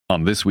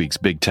On this week's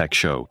Big Tech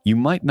Show, you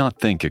might not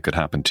think it could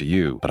happen to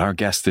you, but our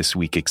guest this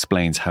week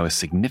explains how a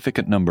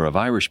significant number of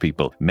Irish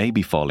people may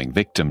be falling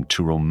victim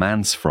to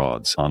romance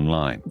frauds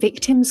online.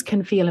 Victims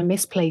can feel a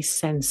misplaced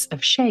sense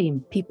of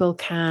shame. People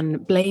can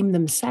blame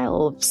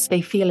themselves.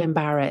 They feel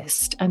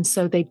embarrassed, and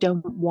so they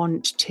don't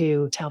want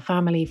to tell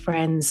family,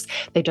 friends.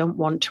 They don't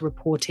want to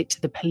report it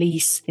to the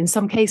police. In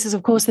some cases,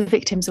 of course, the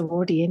victims are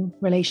already in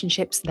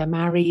relationships. They're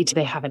married.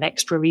 They have an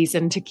extra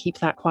reason to keep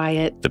that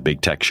quiet. The Big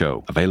Tech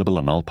Show, available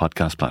on all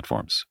podcast platforms.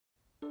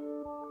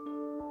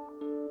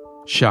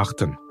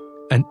 Seachtain,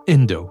 an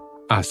Indo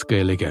as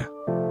Gaeilge.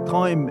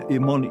 Táim I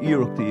mon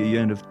iarachtaí a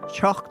dhéanamh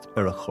teacht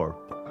a chorp,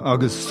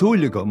 agus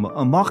súlagam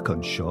amach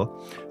an seo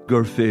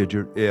gur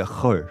féidir a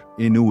chur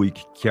in uig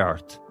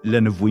ceart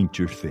lena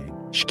bhaintir féin.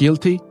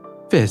 Scialtaí,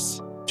 fis,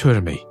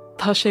 tuirmí.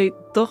 Tá sé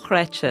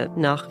dochreite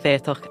nach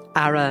bhéadach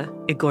ara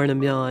I gcóna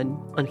meáin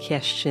an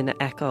cheist sin a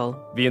eáil.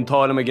 Bhí an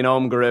tálam a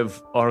gnám go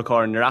raibh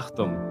orchár an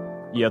reachtam.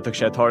 Iadach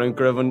sé táirn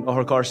gribhann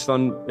orchár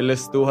san I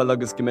listútha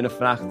agus go minic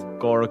freacht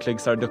gcóra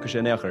cligsáir ducha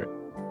sin éachair.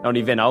 Now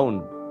ní bhín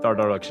ann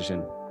dardarach sé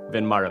sin,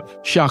 bhín marabh.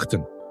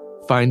 Seachtain.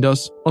 Find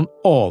us on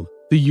all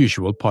the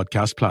usual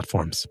podcast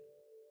platforms.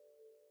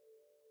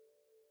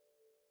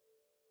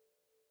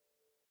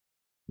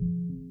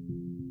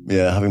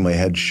 Yeah, having my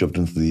head shoved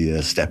into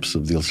the steps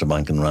of the Ulster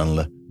Bank in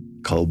Ranelagh,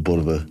 cold butt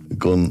of a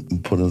gun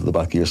put into the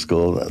back of your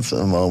skull, that's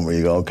a moment where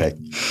you go, okay,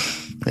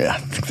 yeah, I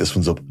think this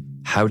one's up.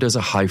 How does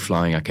a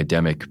high-flying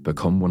academic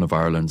become one of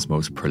Ireland's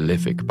most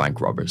prolific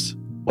bank robbers?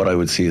 What I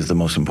would see as the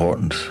most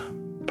important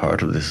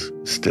part of this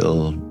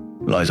still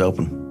lies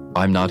open.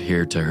 I'm Not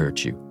Here to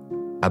Hurt You,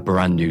 a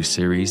brand new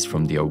series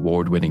from the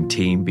award-winning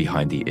team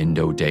behind the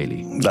Indo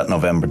Daily. That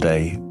November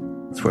day,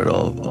 that's where it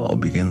all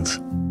begins.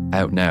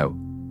 Out now,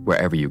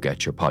 wherever you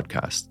get your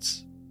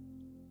podcasts.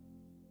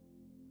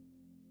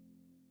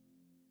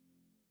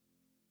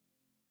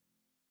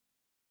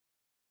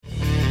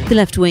 The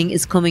Left Wing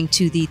is coming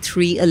to the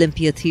 3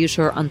 Olympia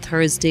Theatre on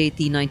Thursday,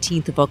 the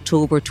 19th of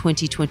October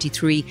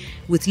 2023,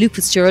 with Luke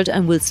Fitzgerald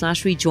and Will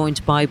Slattery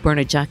joined by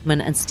Bernard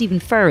Jackman and Stephen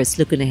Ferris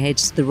looking ahead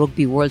to the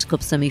Rugby World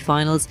Cup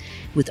semi-finals,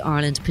 with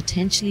Ireland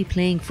potentially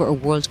playing for a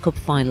World Cup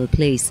final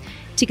place.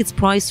 Tickets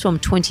priced from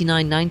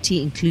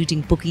 $29.90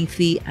 including booking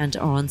fee and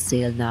are on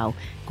sale now.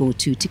 Go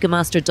to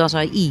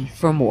ticketmaster.ie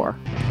for more.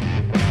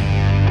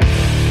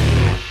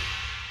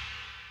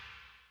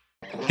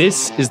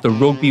 This is the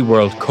Rugby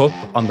World Cup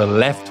on the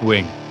Left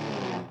Wing.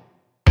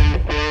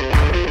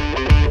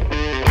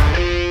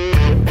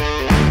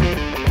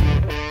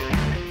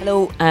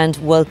 Hello and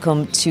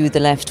welcome to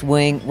the Left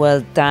Wing.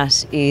 Well,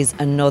 that is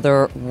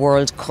another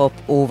World Cup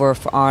over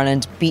for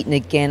Ireland, beaten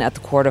again at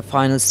the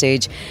quarter-final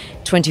stage,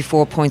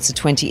 24 points to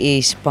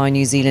 28 by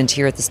New Zealand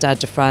here at the Stade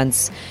de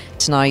France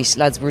tonight.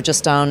 Lads, we were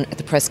just down at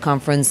the press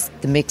conference,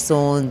 the mix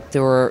zone.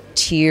 There were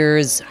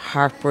tears,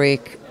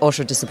 heartbreak,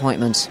 utter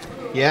disappointment.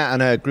 Yeah,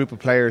 and a group of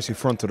players who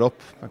fronted up,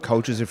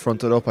 coaches who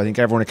fronted up. I think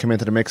everyone who came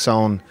into the mix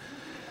zone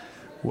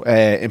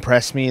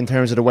impressed me in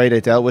terms of the way they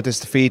dealt with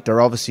this defeat.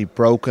 They're obviously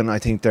broken. I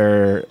think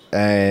they're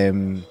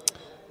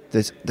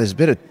there's a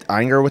bit of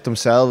anger with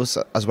themselves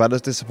as well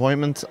as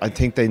disappointment. I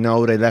think they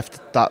know they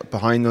left that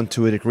behind them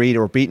to a degree. They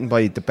were beaten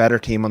by the better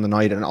team on the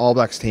night, an All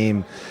Blacks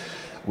team.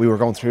 We were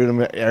going through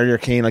them earlier,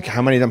 Keane, like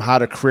how many of them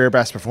had a career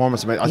best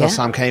performance. I thought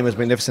Sam Cane was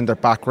magnificent, their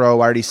back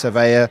row, Artie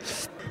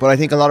Savea. But I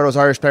think a lot of those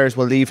Irish players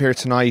will leave here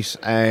tonight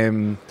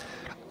and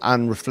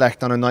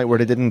reflect on a night where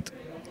they didn't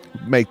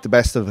make the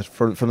best of it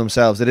for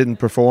themselves. They didn't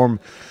perform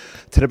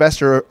to the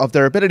best of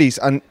their abilities.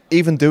 And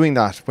even doing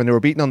that, when they were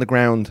beaten on the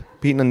ground,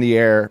 beaten in the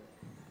air,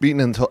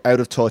 beaten out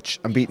of touch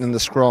and beaten in the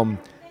scrum,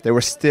 they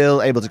were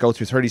still able to go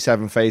through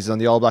 37 phases on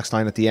the All Blacks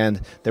line at the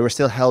end. They were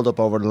still held up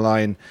over the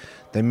line.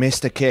 They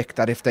missed a kick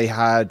that if they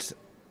had,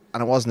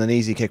 and it wasn't an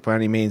easy kick by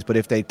any means, but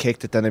if they'd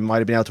kicked it, then they might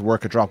have been able to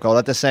work a drop goal.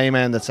 At the same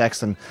end that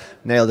Sexton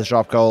nailed his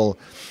drop goal,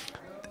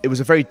 it was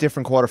a very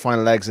different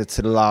quarter-final exit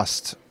to the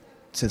last,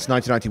 since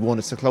 1991.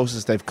 It's the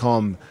closest they've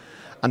come.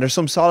 And there's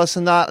some solace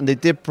in that, and they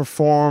did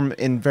perform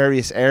in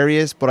various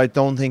areas, but I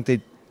don't think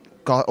they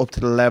got up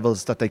to the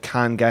levels that they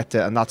can get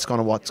to, and that's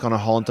what's going to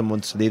haunt them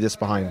once they leave this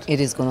behind.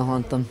 It is going to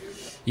haunt them.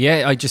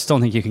 Yeah, I just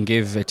don't think you can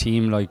give a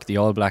team like the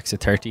All Blacks a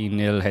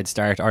 13-0 head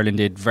start. Ireland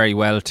did very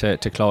well to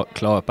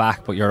claw it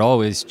back, but you're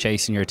always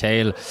chasing your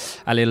tail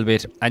a little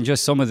bit. And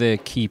just some of the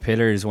key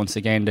pillars, once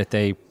again, that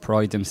they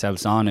pride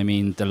themselves on. I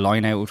mean, the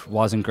line-out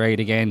wasn't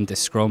great again. The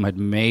scrum had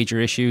major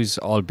issues,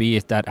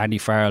 albeit that Andy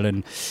Farrell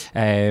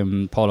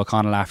and Paul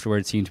O'Connell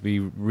afterwards seemed to be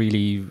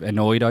really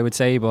annoyed, I would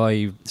say,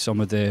 by some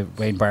of the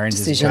Wayne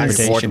Barnes' interpretation.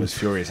 Andrew Porter was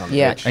furious on the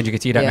pitch. And you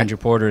could see that Andrew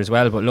Porter as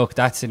well. But look,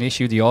 that's an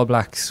issue. The All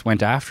Blacks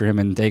went after him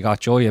and they got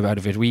joy out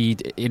of it.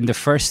 In the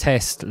first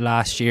test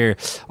last year,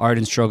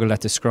 Ireland struggled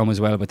at the scrum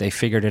as well, but they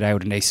figured it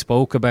out, and they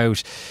spoke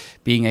about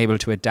being able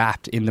to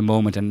adapt in the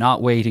moment and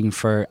not waiting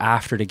for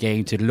after the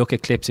game to look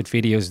at clips at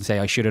videos and say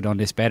I should have done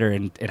this better.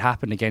 And it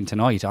happened again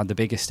tonight on the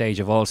biggest stage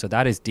of all, so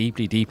that is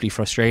deeply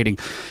frustrating.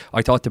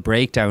 I thought the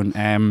breakdown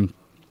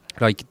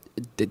like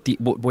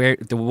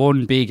the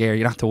one big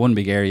area, not the one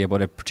big area,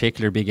 but a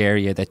particular big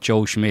area that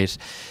Joe Schmidt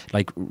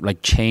like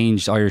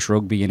changed Irish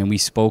rugby in, and we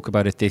spoke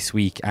about it this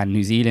week. And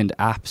New Zealand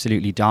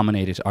absolutely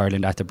dominated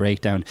Ireland at the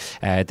breakdown.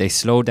 They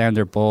slowed down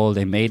their ball,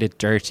 they made it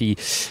dirty.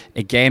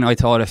 Again, I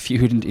thought a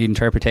few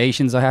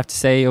interpretations, I have to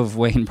say, of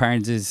Wayne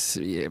Barnes'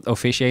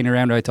 officiating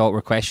around I thought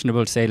were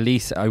questionable, to say the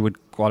least. I would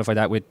qualify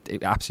that with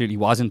it absolutely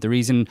wasn't the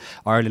reason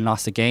Ireland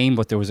lost the game,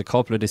 but there was a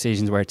couple of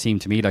decisions where it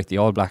seemed to me like the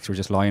All Blacks were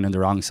just lying on the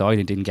wrong side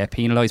and didn't get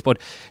penalised. But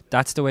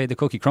that's the way the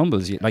cookie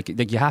crumbles. You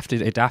have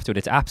to adapt to it.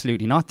 It's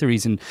absolutely not the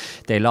reason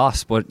they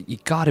lost, but you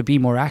got to be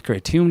more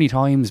accurate. Too many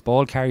times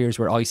ball carriers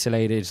were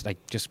isolated. Like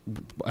just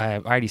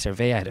Ardy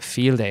Cervea had a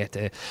field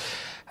day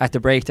at the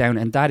breakdown,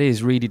 and that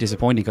is really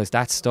disappointing, because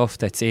that's stuff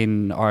that's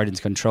in Ireland's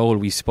control.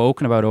 We've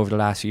spoken about over the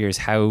last few years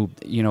how,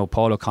 you know,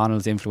 Paul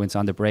O'Connell's influence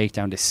on the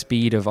breakdown, the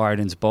speed of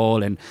Ireland's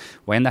ball, and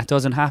when that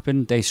doesn't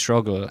happen, they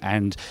struggle.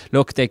 And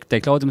look, they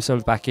clawed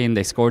themselves back in.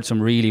 They scored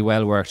some really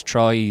well worked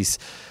tries,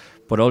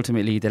 but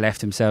ultimately they left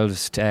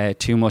themselves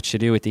too much to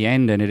do at the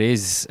end. And it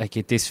is like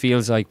this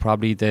feels like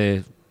probably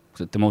the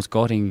most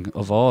gutting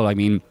of all. I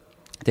mean,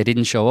 they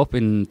didn't show up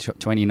in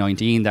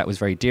 2019. That was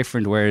very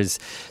different. Whereas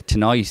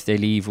tonight they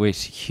leave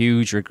with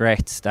huge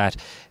regrets that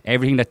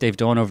everything that they've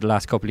done over the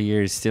last couple of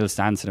years still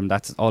stands to them.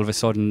 That's all of a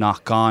sudden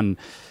not gone.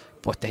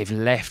 But they've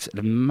left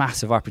a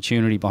massive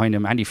opportunity behind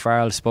them. Andy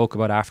Farrell spoke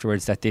about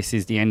afterwards that this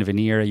is the end of an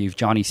era. You've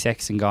Johnny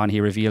Sexton gone. He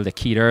revealed that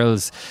Keith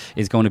Earls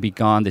is going to be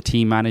gone. The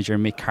team manager,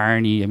 Mick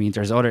Carney. I mean,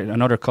 there's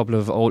another couple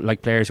of old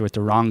players who are at the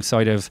wrong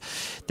side of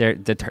their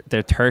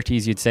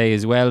 30s, you'd say,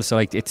 as well. So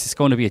it's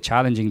going to be a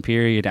challenging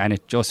period, and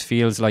it just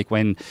feels like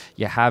when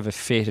you have a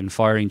fit and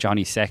firing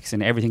Johnny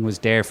Sexton, everything was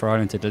there for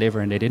Ireland to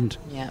deliver, and they didn't.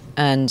 Yeah,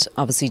 and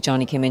obviously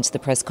Johnny came into the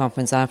press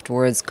conference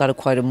afterwards, got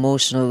quite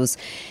emotional.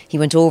 He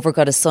went over,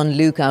 got his son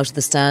Luke out of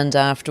the stand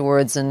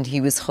afterwards, and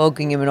he was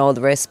hugging him and all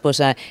the rest. But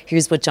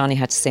here's what Johnny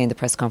had to say in the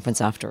press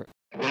conference after.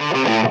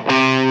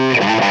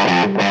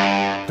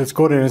 It's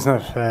good,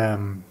 isn't it?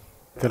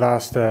 The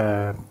last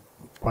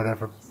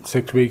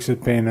 6 weeks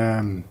it's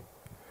been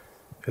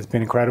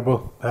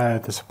incredible.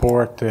 The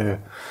support, the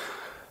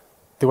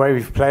way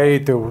we've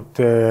played,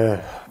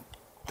 the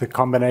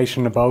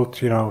combination of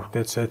both. You know,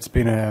 it's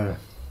been a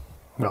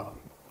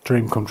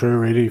dream come true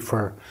really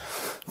for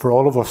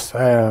all of us.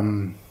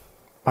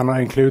 And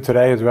I include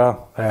today as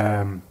well.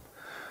 I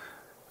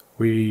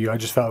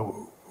just felt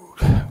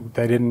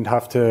they didn't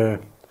have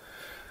to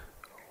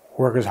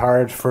work as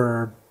hard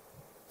for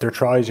their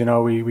tries. You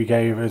know, we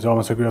gave, it's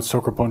almost like we got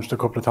sucker punched a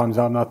couple of times.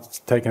 I'm not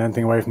taking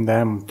anything away from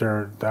them.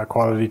 They're a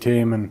quality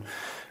team,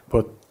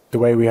 but the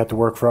way we had to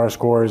work for our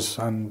scores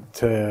and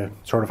to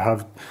sort of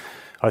have,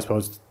 I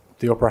suppose,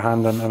 the upper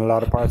hand in a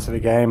lot of parts of the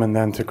game, and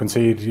then to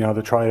concede, you know,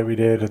 the try that we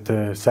did at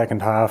the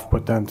second half,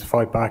 but then to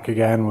fight back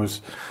again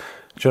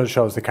just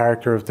shows the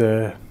character of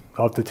the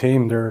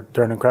team. They're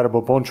an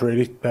incredible bunch,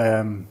 really.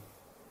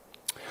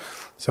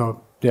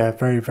 So yeah,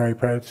 very, very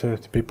proud to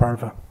be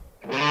part of it.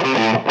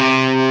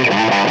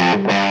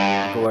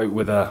 Go out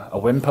with a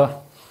whimper.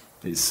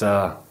 It's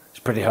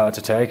pretty hard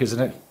to take, isn't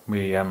it?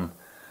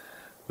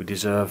 We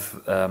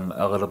deserve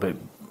a little bit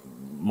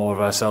more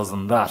of ourselves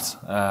than that,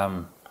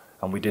 and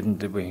we didn't,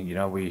 did we? You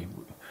know,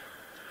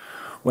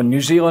 when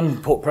New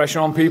Zealand put pressure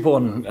on people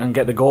and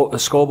get the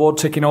scoreboard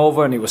ticking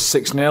over, and it was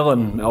 6-0,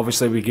 and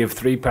obviously we give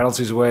 3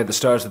 penalties away at the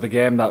start of the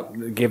game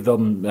that give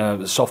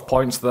them soft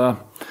points there,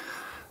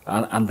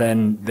 and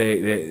then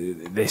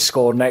they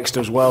scored next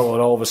as well,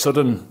 and all of a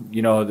sudden,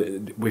 you know,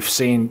 we've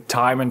seen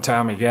time and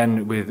time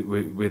again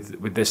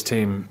with this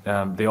team,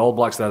 the All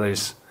Blacks that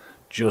is,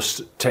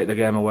 just take the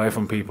game away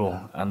from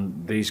people,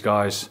 and these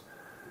guys,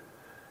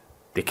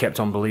 they kept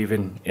on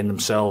believing in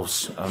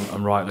themselves,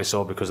 and rightly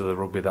so, because of the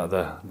rugby that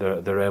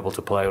they're able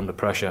to play under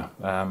pressure.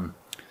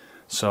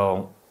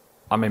 So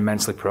I'm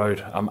immensely proud.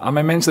 I'm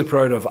immensely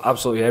proud of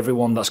absolutely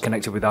everyone that's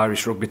connected with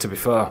Irish rugby, to be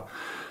fair.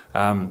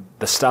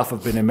 The staff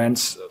have been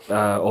immense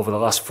over the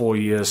last 4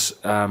 years.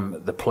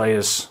 The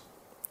players,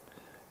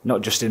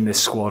 not just in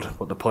this squad,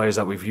 but the players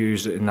that we've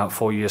used in that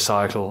 4-year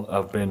cycle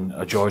have been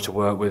a joy to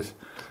work with.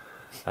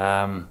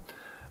 And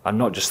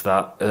not just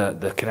that,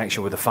 the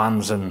connection with the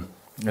fans and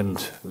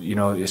you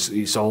know,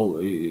 it's all.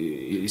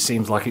 It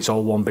seems like it's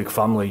all one big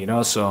family, you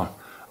know. So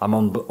I'm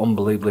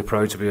unbelievably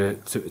proud to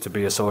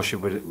be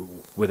associated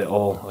with it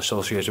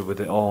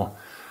all.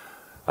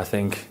 I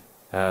think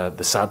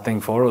the sad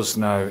thing for us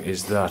now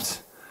is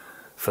that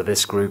for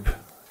this group,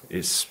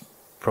 it's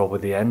probably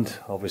the end.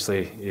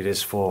 Obviously, it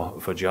is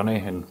for Johnny,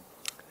 and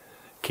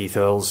Keith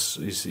Earls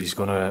he's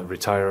going to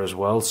retire as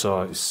well.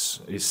 So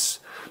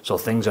so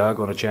things are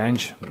going to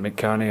change. Mick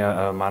Carney,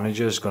 our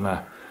manager, is going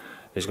to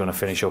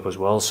finish up as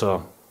well.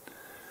 So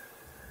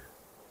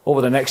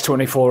over the next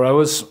 24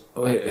 hours,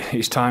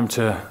 it's time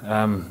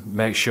to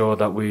make sure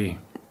that we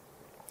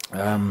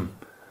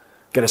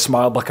get a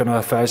smile back on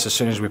our face as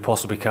soon as we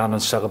possibly can,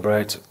 and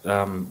celebrate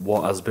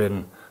what has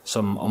been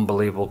some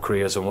unbelievable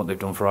careers and what they've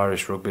done for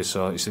Irish rugby.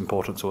 So it's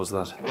important to us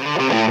that.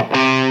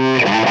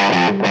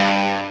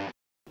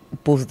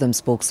 both of them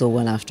spoke so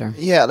well after.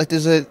 Yeah, like there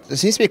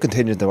seems to be a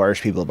contingent of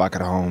Irish people back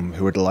at home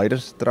who are delighted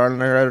that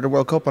Ireland are out of the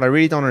World Cup, and I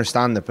really don't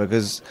understand it,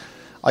 because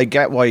I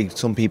get why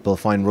some people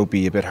find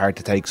rugby a bit hard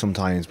to take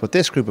sometimes, but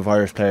this group of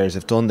Irish players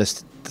have done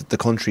this the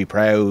country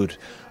proud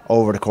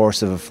over the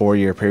course of a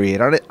 4-year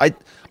period. And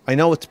I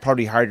know it's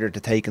probably harder to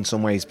take in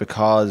some ways,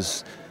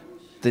 because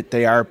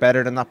they are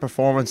better than that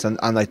performance, and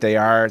like they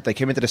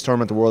came into this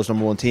tournament the world's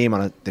number one team,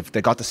 and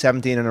they got to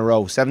 17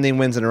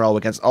 wins in a row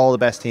against all the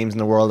best teams in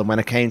the world, and when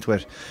it came to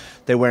it,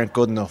 they weren't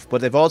good enough.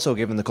 But they've also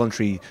given the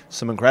country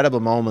some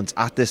incredible moments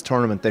at this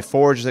tournament. They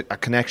forged a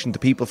connection to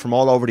people from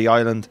all over the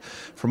island,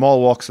 from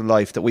all walks of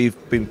life, that we've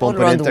been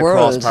bumping into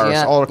across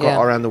Paris,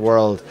 around the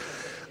world.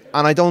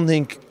 And I don't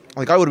think,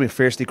 like, I would have been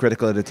fiercely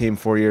critical of the team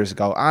 4 years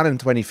ago and in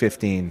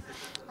 2015,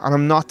 and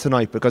I'm not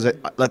tonight, because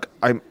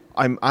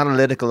I'm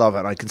analytical of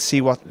it. I can see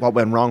what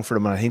went wrong for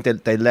them, and I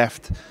think they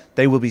left.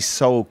 They will be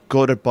so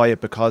gutted by it,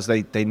 because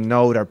they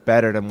know they're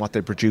better than what they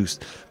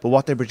produced. But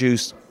what they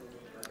produced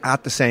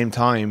at the same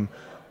time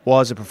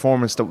was a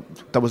performance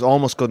that was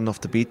almost good enough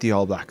to beat the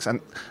All Blacks.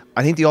 And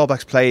I think the All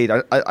Blacks played,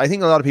 I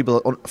think a lot of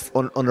people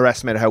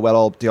underestimated how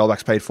well the All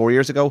Blacks played 4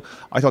 years ago.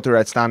 I thought they were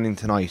outstanding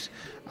tonight.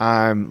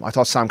 I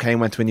thought Sam Cane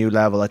went to a new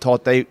level. I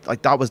thought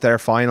that was their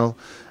final.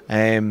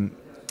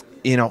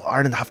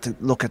 Ireland have to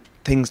look at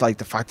things like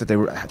the fact that they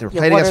were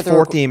playing against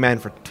 14 men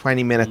for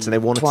 20 minutes and they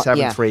won it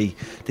 7-3.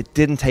 They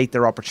didn't take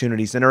their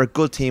opportunities, and they're a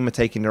good team at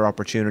taking their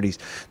opportunities.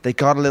 They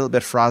got a little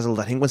bit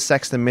frazzled. I think when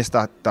Sexton missed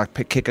that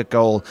kick at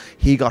goal,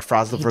 he got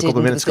frazzled for a couple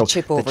of minutes ago.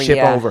 The chip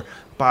over.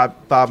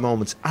 Bad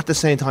moments. At the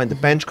same time, the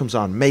bench comes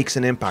on, makes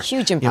an impact.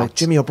 Huge impact.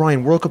 Jimmy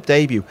O'Brien, World Cup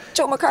debut.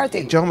 Joe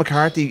McCarthy.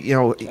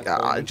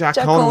 Jack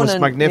Conan was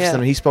magnificent,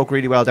 and he spoke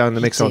really well down in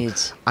the mix zone.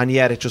 And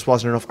yet it just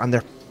wasn't enough. And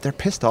they're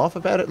pissed off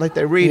about it. Like,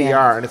 they really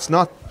are. And it's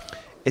not.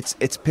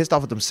 It's pissed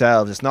off at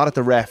themselves. It's not at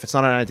the ref. It's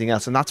not at anything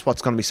else. And that's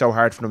what's going to be so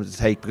hard for them to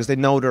take, because they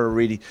know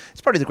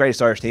it's probably the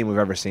greatest Irish team we've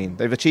ever seen.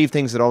 They've achieved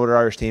things that other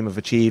Irish team have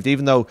achieved,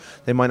 even though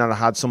they might not have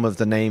had some of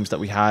the names that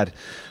we had.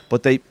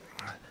 But they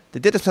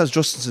did themselves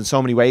justice in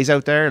so many ways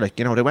out there. Like,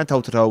 they went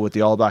toe-to-toe with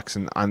the All Blacks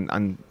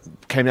and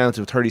came down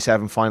to a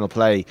 37 final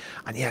play.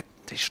 And yet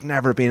they should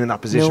never have been in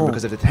that position,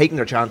 because if they'd taken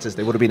their chances,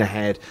 they would have been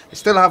ahead. They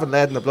still haven't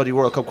led in the bloody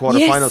World Cup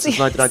quarter-final since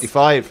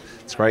 1995.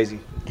 It's crazy.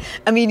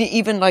 I mean,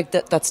 even like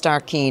that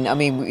start, Keane. I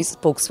mean, we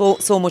spoke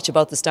so much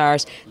about the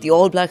start. The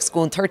All Blacks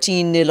going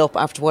 13-0 up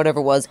after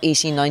whatever it was,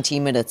 18,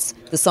 19 minutes.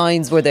 The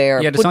signs were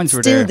there. Yeah, the signs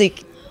were there.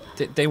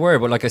 They were,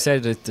 but like I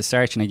said at the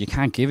start, you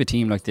can't give a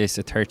team like this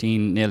a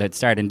 13-0 head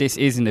start, and this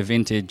isn't a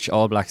vintage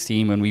All Blacks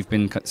team, and we've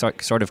been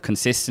sort of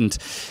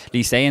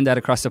consistently saying that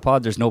across the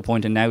pod. There's no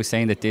point in now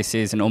saying that this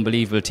is an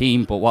unbelievable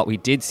team, but what we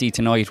did see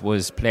tonight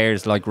was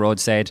players like Rod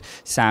said,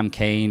 Sam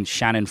Cane,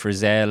 Shannon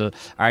Frizzell,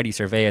 Ardy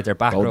Surveyor, their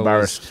back row.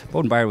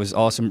 Beauden Barrett was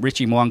awesome.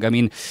 Richie Mwanga, I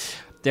mean,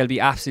 they'll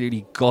be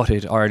absolutely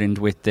gutted, Ireland,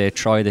 with the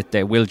try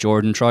that Will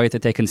Jordan try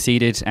that they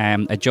conceded,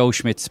 a Joe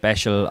Schmidt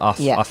special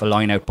off a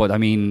line out. But I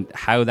mean,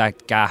 how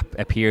that gap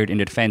appeared in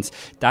the defence,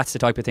 that's the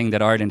type of thing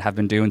that Ireland have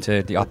been doing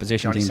to the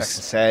opposition teams.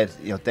 Sexton said,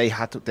 they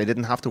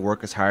didn't have to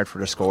work as hard for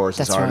their scores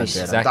as Ireland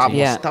did. Exactly.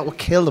 That would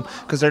kill them,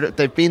 because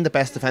they've been the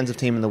best defensive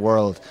team in the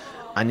world,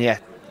 and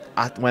yet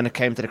when it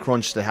came to the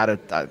crunch, they had a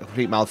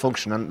complete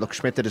malfunction. And look,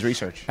 Schmidt did his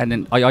research. And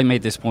then I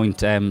made this point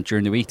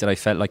during the week that I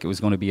felt like it was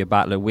going to be a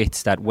battle of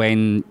wits, that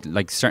when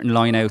like certain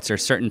lineouts or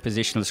certain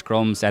positional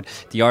scrums, that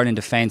the Ireland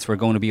defence were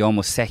going to be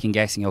almost second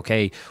guessing,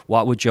 okay,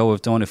 what would Joe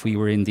have done if we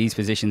were in these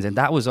positions? And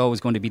that was always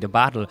going to be the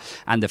battle.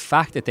 And the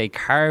fact that they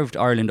carved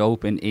Ireland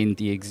open in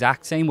the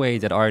exact same way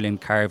that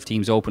Ireland carved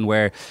teams open,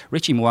 where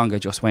Richie Mwanga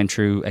just went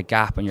through a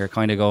gap, and you're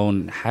kind of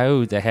going,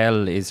 how the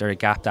hell is there a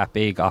gap that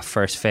big off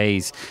first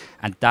phase?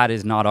 And that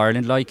is not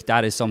Ireland-like.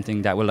 That is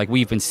something that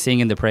we've been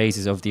singing the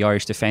praises of the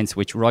Irish defence,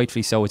 which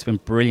rightfully so. It's been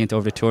brilliant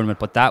over the tournament,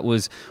 but that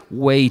was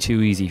way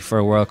too easy for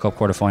a World Cup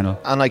quarter-final.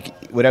 And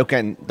without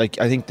getting, I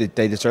think that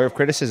they deserve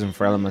criticism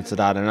for elements of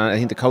that. And I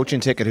think the coaching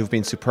ticket, who've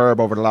been superb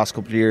over the last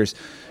couple of years,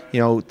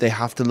 they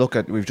have to look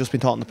at. We've just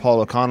been talking to Paul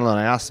O'Connell, and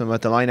I asked him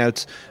about the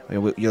lineouts.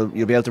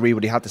 You'll be able to read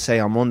what he had to say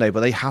on Monday, but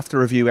they have to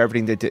review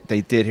everything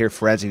they did here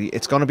forensically.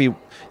 It's going to be,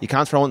 you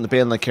can't throw it in the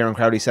bin like Kieran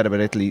Crowley said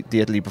about the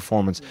Italy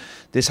performance.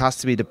 This has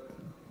to be the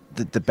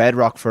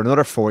bedrock for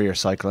another 4-year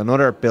cycle,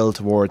 another build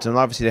towards, and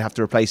obviously they have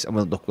to replace. And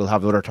we'll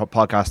have another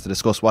podcast to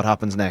discuss what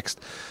happens next,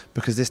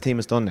 because this team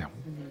is done now.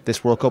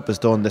 This World Cup is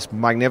done. This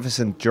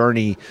magnificent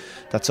journey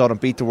that saw them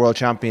beat the world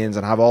champions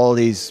and have all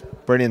these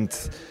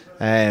brilliant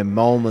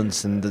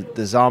moments, and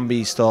the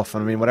zombie stuff.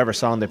 And I mean, whatever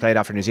song they played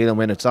after New Zealand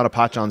win, it's not a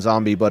patch on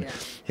zombie, but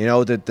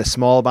the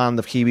small band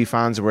of Kiwi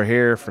fans that were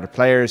here for the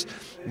players,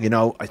 You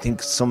know, I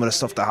think some of the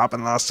stuff that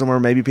happened last summer,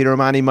 maybe Peter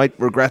O'Mahony might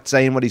regret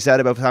saying what he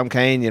said about Tom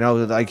Kane, you know,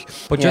 like.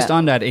 But just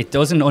on that, it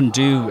doesn't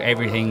undo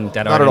everything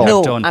that Not Ireland at all.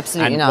 have done. No,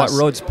 absolutely and not. what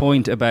Rudd's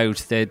point about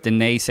the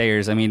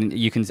naysayers, I mean,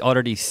 you can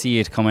already see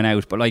it coming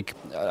out, but like,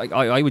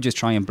 I would just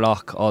try and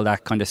block all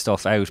that kind of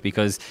stuff out,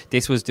 because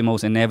this was the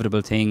most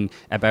inevitable thing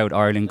about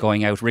Ireland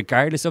going out.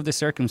 Regardless of the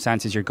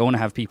circumstances, you're going to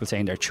have people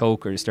saying they're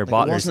chokers, they're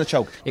bottlers. It wasn't a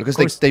choke,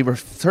 because they were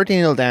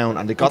 13-0 down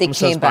and they got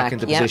themselves back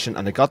into position,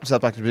 and they got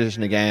themselves back into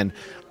position again,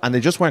 and they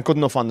just weren't good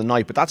enough on the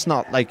night. But that's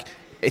not like,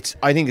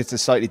 I think it's a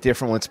slightly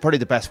different one. It's probably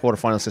the best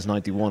quarter-final since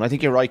 91. I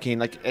think you're right, Keane.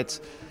 Like,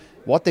 it's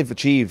what they've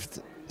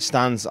achieved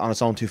stands on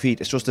its own 2 feet.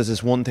 It's just there's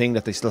this one thing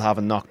that they still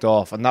haven't knocked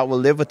off, and that will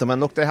live with them.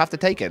 And look, they have to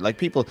take it. Like,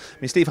 people,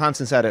 I mean, Steve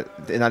Hansen said it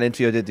in that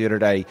interview I did the other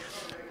day.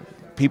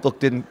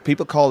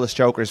 People called us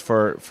jokers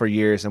for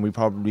years, and we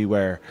probably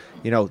were.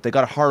 You know, they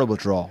got a horrible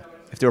draw.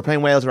 If they were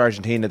playing Wales or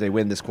Argentina, they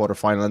win this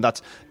quarter-final, and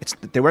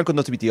they weren't good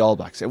enough to beat the All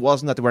Blacks. It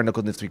wasn't that they weren't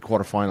good enough to be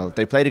quarter-final.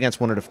 They played against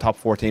one of the top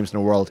 4 teams in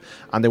the world,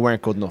 and they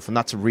weren't good enough, and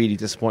that's a really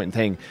disappointing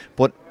thing.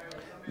 But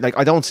like,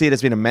 I don't see it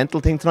as being a mental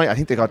thing tonight. I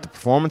think they got the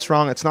performance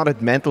wrong. It's not a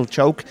mental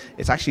choke.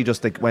 It's actually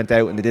just they went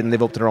out and they didn't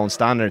live up to their own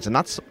standards, and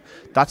that's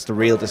the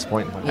real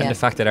disappointment. And the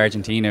fact that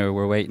Argentina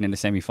were waiting in the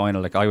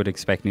semi-final, like, I would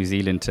expect New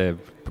Zealand to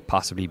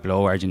possibly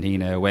blow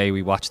Argentina away.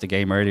 We watched the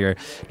game earlier,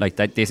 like,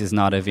 that this is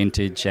not a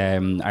vintage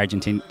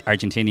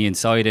Argentinian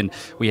side, and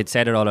we had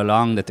said it all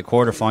along that the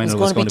quarter-final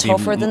was going to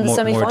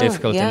be more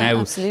difficult, and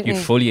now absolutely.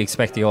 you'd fully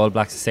expect the All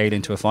Blacks to sail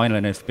into a final,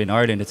 and if it's been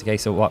Ireland, it's a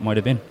case of what might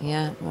have been.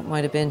 Yeah, what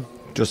might have been.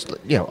 Just,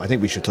 you know, I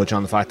think we should touch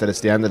on the fact that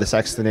it's the end of the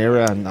Sexton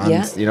era, and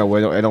you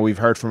know, I know we've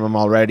heard from him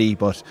already,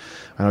 but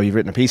I know you've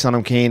written a piece on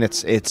him, Keane.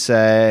 It's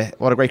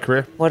what a great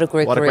career. What a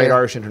great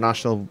Irish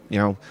international. You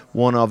know,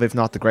 one of, if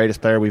not the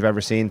greatest player we've ever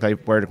seen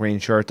wear the green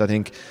shirt. I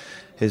think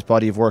his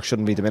body of work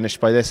shouldn't be diminished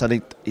by this. I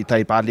think he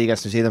played badly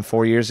against New Zealand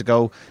 4 years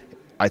ago.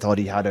 I thought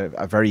he had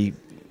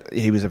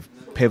he was a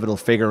pivotal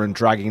figure in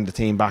dragging the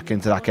team back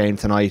into that game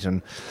tonight,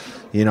 and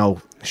you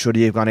know, should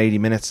he have gone 80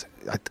 minutes?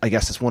 I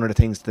guess it's one of the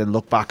things they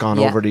look back on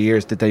over the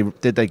years. Did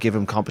they give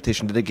him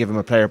competition? Did they give him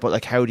a player? But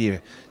like, how do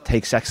you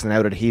take Sexton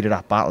out of the heat of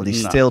that battle?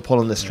 He's still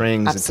pulling the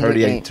strings.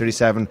 Absolutely. In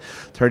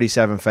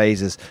 37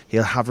 phases.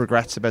 He'll have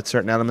regrets about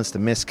certain elements, the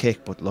missed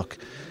kick, but look,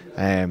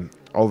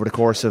 over the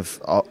course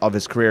of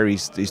his career,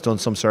 he's done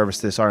some service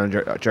to this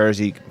Ireland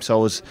jersey.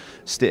 So has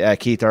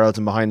Keith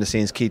Earlton behind the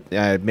scenes.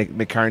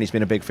 Mick Kearney's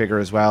been a big figure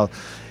as well.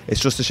 It's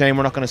just a shame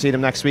we're not going to see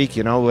them next week.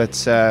 You know,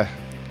 it's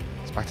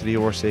back to the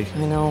URC.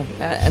 I know,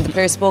 and the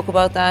players spoke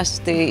about that.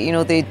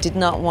 They did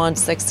not want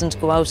Sexton to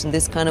go out in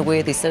this kind of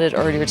way. They said it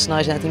earlier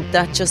tonight, and I think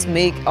that just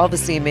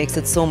obviously makes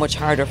it so much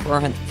harder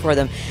for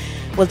them.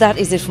 Well, that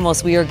is it from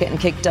us. We are getting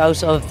kicked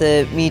out of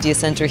the media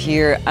centre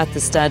here at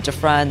the Stade de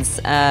France.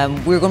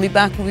 We're going to be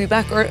back. We'll be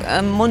back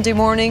Monday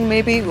morning,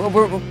 maybe.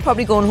 We're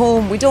probably going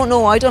home. We don't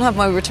know. I don't have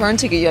my return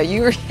ticket yet.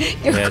 You're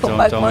coming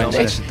back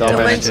Monday. Don't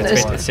mention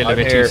it. It's still a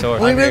bit too sore.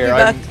 We will be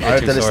back. I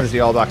have to listen to the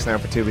All Blacks now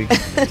for 2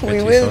 weeks.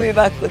 We will be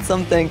back with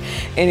something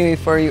anyway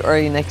for you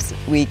early next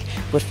week.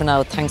 But for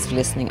now, thanks for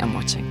listening and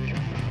watching.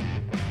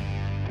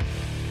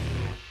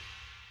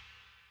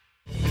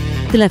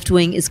 The Left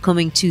Wing is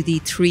coming to the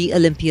 3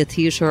 Olympia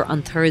Theatre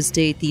on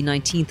Thursday, the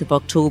 19th of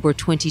October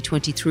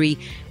 2023,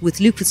 with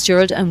Luke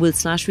Fitzgerald and Will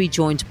Slattery,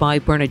 joined by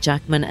Bernard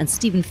Jackman and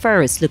Stephen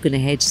Ferris, looking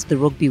ahead to the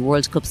Rugby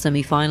World Cup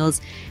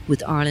semi-finals,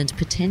 with Ireland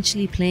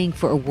potentially playing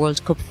for a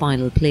World Cup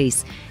final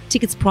place.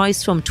 Tickets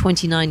priced from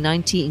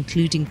 $29.90,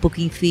 including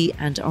booking fee,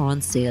 and are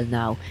on sale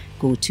now.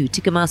 Go to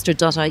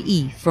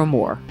ticketmaster.ie for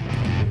more.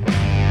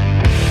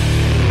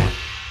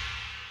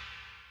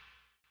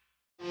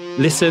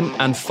 Listen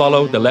and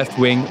follow The Left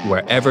Wing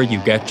wherever you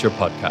get your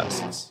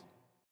podcasts.